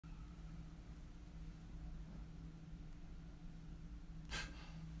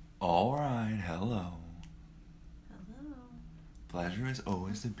All right, hello. Hello. Pleasure as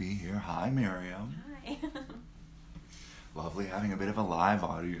always to be here. Hi, Miriam. Hi. Lovely having a bit of a live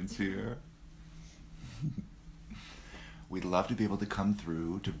audience here. We'd love to be able to come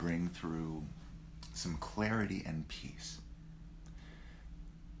through to bring through some clarity and peace.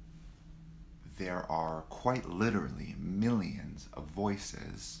 There are quite literally millions of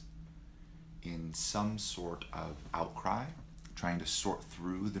voices in some sort of outcry, trying to sort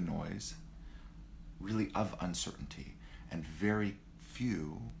through the noise, really of uncertainty, and very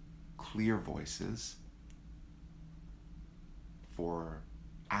few clear voices for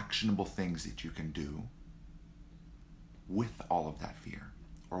actionable things that you can do with all of that fear,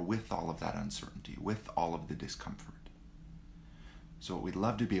 or with all of that uncertainty, with all of the discomfort. So what we'd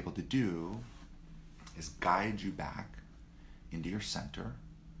love to be able to do is guide you back into your center,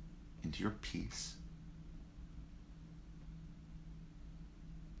 into your peace,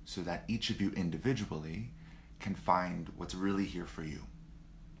 so that each of you individually can find what's really here for you.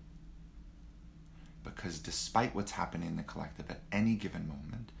 Because despite what's happening in the collective at any given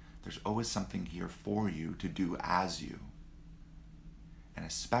moment, there's always something here for you to do as you. And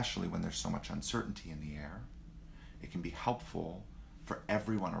especially when there's so much uncertainty in the air, it can be helpful for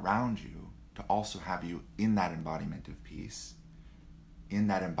everyone around you to also have you in that embodiment of peace, in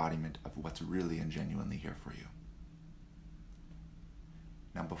that embodiment of what's really and genuinely here for you.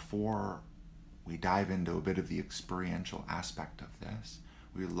 Now, before we dive into a bit of the experiential aspect of this,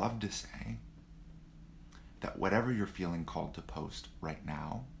 we would love to say that whatever you're feeling called to post right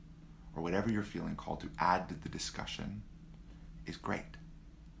now, or whatever you're feeling called to add to the discussion, is great.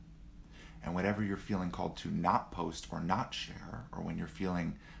 And whatever you're feeling called to not post or not share, or when you're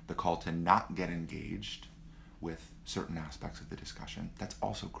feeling the call to not get engaged with certain aspects of the discussion, that's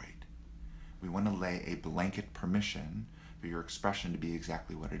also great. We want to lay a blanket permission for your expression to be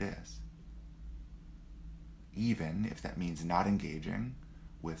exactly what it is, even if that means not engaging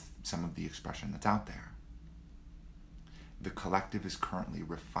with some of the expression that's out there. The collective is currently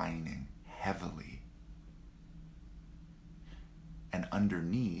refining heavily, and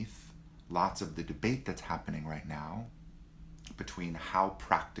underneath lots of the debate that's happening right now between how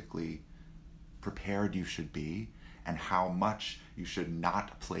practically prepared you should be and how much you should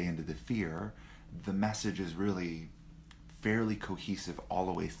not play into the fear, the message is really fairly cohesive all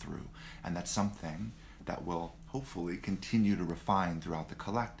the way through. And that's something that will hopefully continue to refine throughout the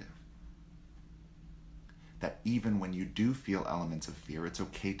collective. That even when you do feel elements of fear, it's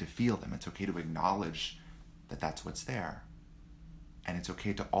okay to feel them. It's okay to acknowledge that that's what's there. And it's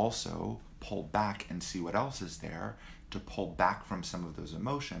okay to also pull back and see what else is there, to pull back from some of those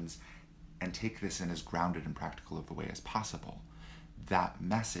emotions and take this in as grounded and practical of a way as possible. That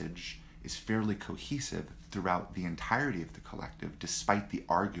message is fairly cohesive throughout the entirety of the collective, despite the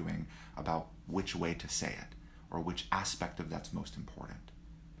arguing about which way to say it or which aspect of that's most important.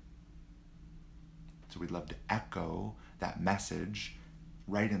 So we'd love to echo that message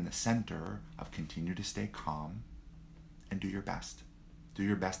right in the center of continue to stay calm and do your best. Do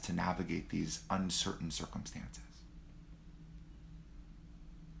your best to navigate these uncertain circumstances.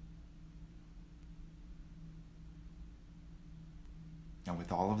 Now,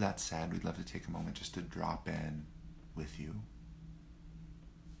 with all of that said, we'd love to take a moment just to drop in with you.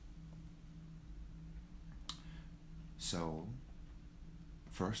 So,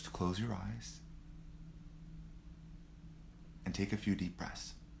 first, close your eyes and take a few deep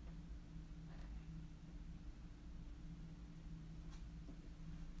breaths.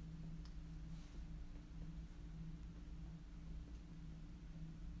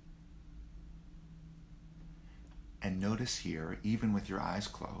 And notice here, even with your eyes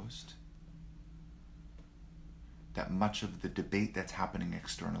closed, that much of the debate that's happening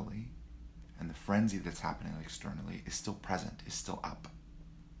externally and the frenzy that's happening externally is still present, is still up.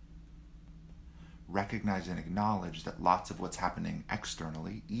 Recognize and acknowledge that lots of what's happening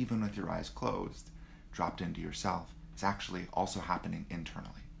externally, even with your eyes closed, dropped into yourself, is actually also happening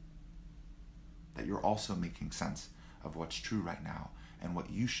internally. That you're also making sense of what's true right now and what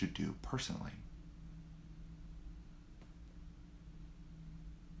you should do personally.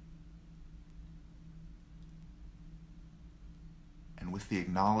 And with the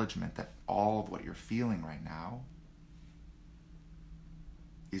acknowledgement that all of what you're feeling right now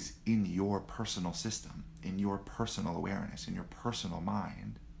is in your personal system, in your personal awareness, in your personal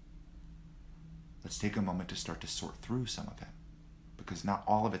mind, let's take a moment to start to sort through some of it, because not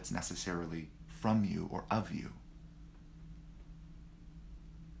all of it's necessarily from you or of you.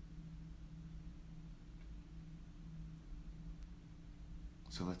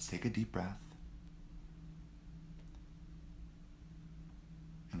 So let's take a deep breath.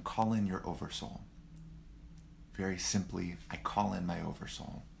 and call in your oversoul. Very simply, I call in my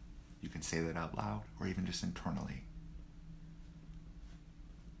oversoul. You can say that out loud or even just internally.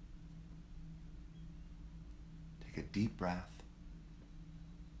 Take a deep breath.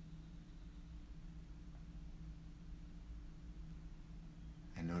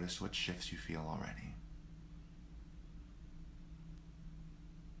 And notice what shifts you feel already.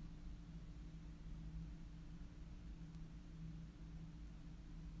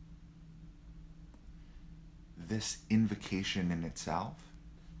 This invocation in itself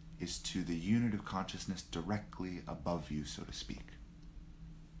is to the unit of consciousness directly above you, so to speak.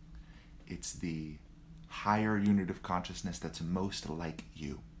 It's the higher unit of consciousness that's most like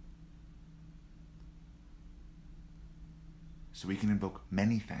you. So we can invoke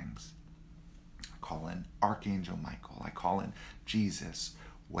many things. I call in Archangel Michael. I call in Jesus.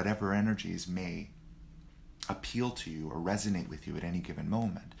 Whatever energies may appeal to you or resonate with you at any given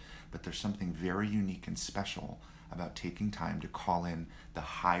moment. But there's something very unique and special about taking time to call in the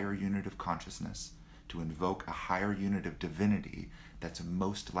higher unit of consciousness, to invoke a higher unit of divinity that's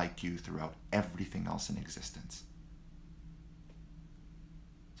most like you throughout everything else in existence.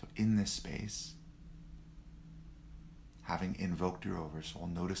 So in this space, having invoked your oversoul,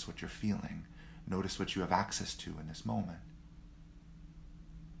 notice what you're feeling. Notice what you have access to in this moment.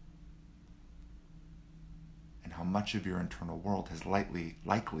 And how much of your internal world has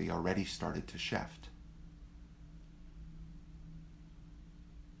likely already started to shift.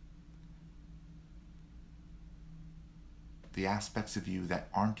 The aspects of you that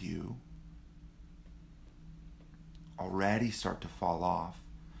aren't you already start to fall off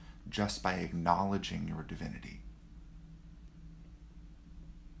just by acknowledging your divinity.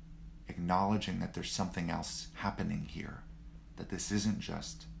 Acknowledging that there's something else happening here, that this isn't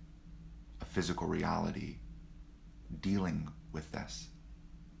just a physical reality dealing with this,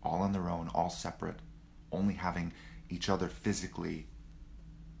 all on their own, all separate, only having each other physically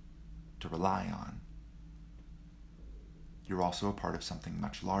to rely on. You're also a part of something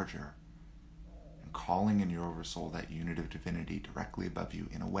much larger. And calling in your oversoul, that unit of divinity directly above you,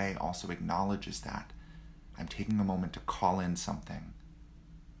 in a way also acknowledges that I'm taking a moment to call in something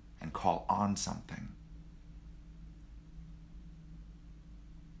and call on something.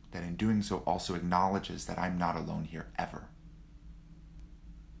 That in doing so also acknowledges that I'm not alone here ever.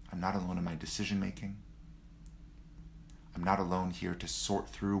 I'm not alone in my decision making. I'm not alone here to sort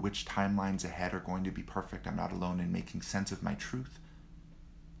through which timelines ahead are going to be perfect. I'm not alone in making sense of my truth.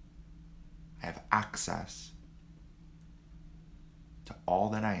 I have access to all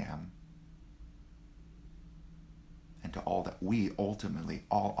that I am and to all that we ultimately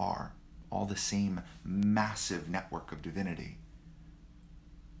all are, all the same massive network of divinity.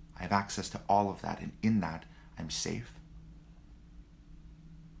 I have access to all of that, and in that, I'm safe.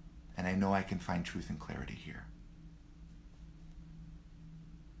 And I know I can find truth and clarity here.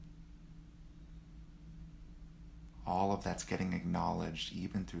 All of that's getting acknowledged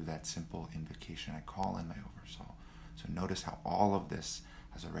even through that simple invocation. I call in my oversoul. So notice how all of this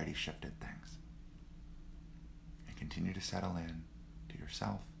has already shifted things. And continue to settle in to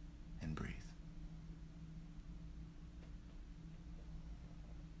yourself and breathe.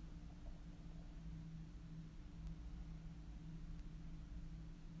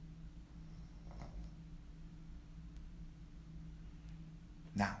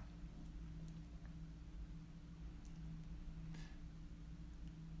 Now,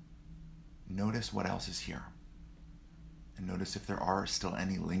 notice what else is here. And notice if there are still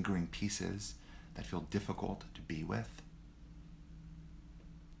any lingering pieces that feel difficult to be with.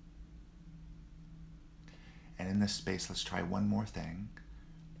 And in this space, let's try one more thing.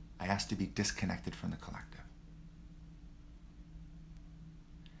 I ask to be disconnected from the collective.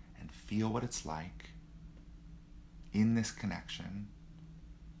 And feel what it's like in this connection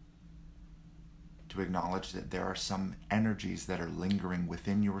to acknowledge that there are some energies that are lingering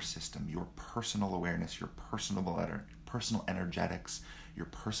within your system, your personal awareness, your personal energetics, your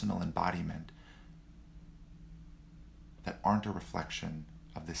personal embodiment, that aren't a reflection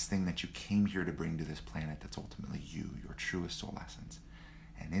of this thing that you came here to bring to this planet that's ultimately you, your truest soul essence.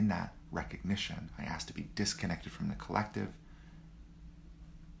 And in that recognition, I ask to be disconnected from the collective.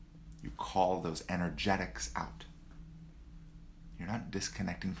 You call those energetics out. You're not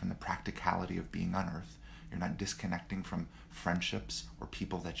disconnecting from the practicality of being on earth. You're not disconnecting from friendships or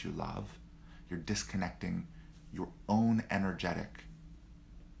people that you love. You're disconnecting your own energetic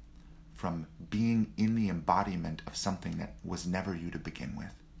from being in the embodiment of something that was never you to begin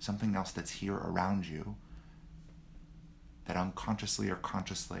with. Something else that's here around you that unconsciously or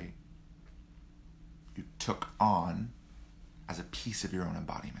consciously you took on as a piece of your own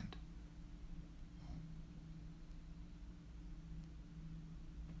embodiment.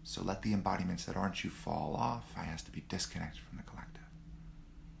 So let the embodiments that aren't you fall off. I ask to be disconnected from the collective.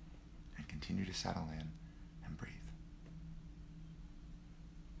 And continue to settle in and breathe.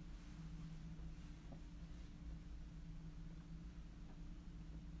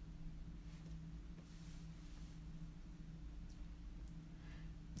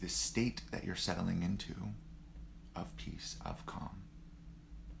 This state that you're settling into of peace, of calm,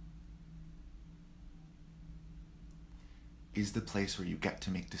 is the place where you get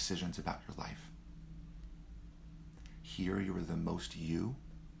to make decisions about your life. Here you are the most you,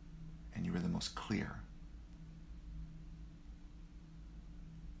 and you are the most clear.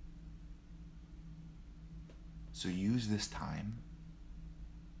 So use this time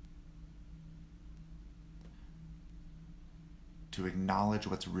to acknowledge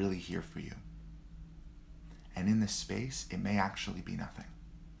what's really here for you. And in this space, it may actually be nothing.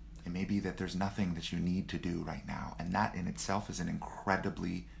 It may be that there's nothing that you need to do right now, and that in itself is an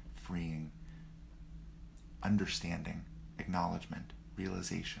incredibly freeing understanding, acknowledgement,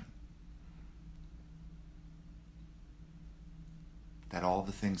 realization. That all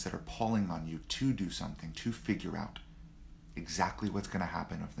the things that are pulling on you to do something, to figure out exactly what's going to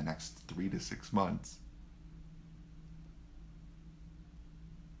happen over the next 3 to 6 months,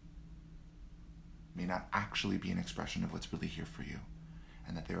 may not actually be an expression of what's really here for you.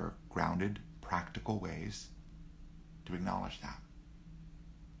 And that there are grounded, practical ways to acknowledge that.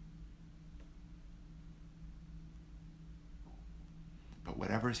 But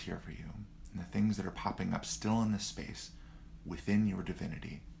whatever is here for you, and the things that are popping up still in this space, within your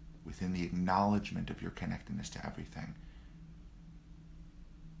divinity, within the acknowledgement of your connectedness to everything,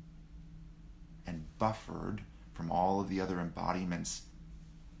 and buffered from all of the other embodiments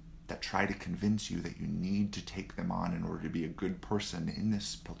that try to convince you that you need to take them on in order to be a good person in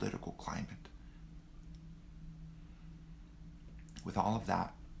this political climate. With all of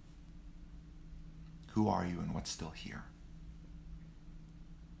that, who are you and what's still here?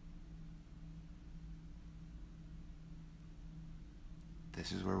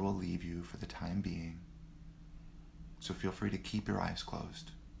 This is where we'll leave you for the time being. So feel free to keep your eyes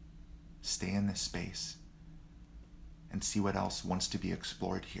closed. Stay in this space and see what else wants to be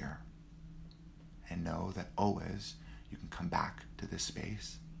explored here. And know that always you can come back to this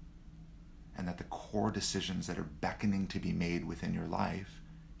space, and that the core decisions that are beckoning to be made within your life,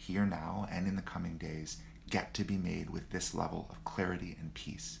 here now and in the coming days, get to be made with this level of clarity and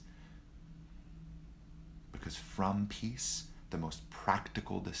peace. Because from peace, the most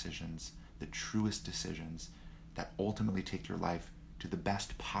practical decisions, the truest decisions that ultimately take your life to the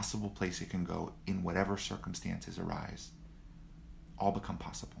best possible place it can go in whatever circumstances arise, all become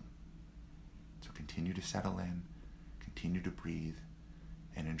possible. So continue to settle in, continue to breathe,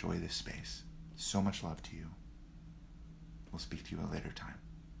 and enjoy this space. So much love to you. We'll speak to you at a later time.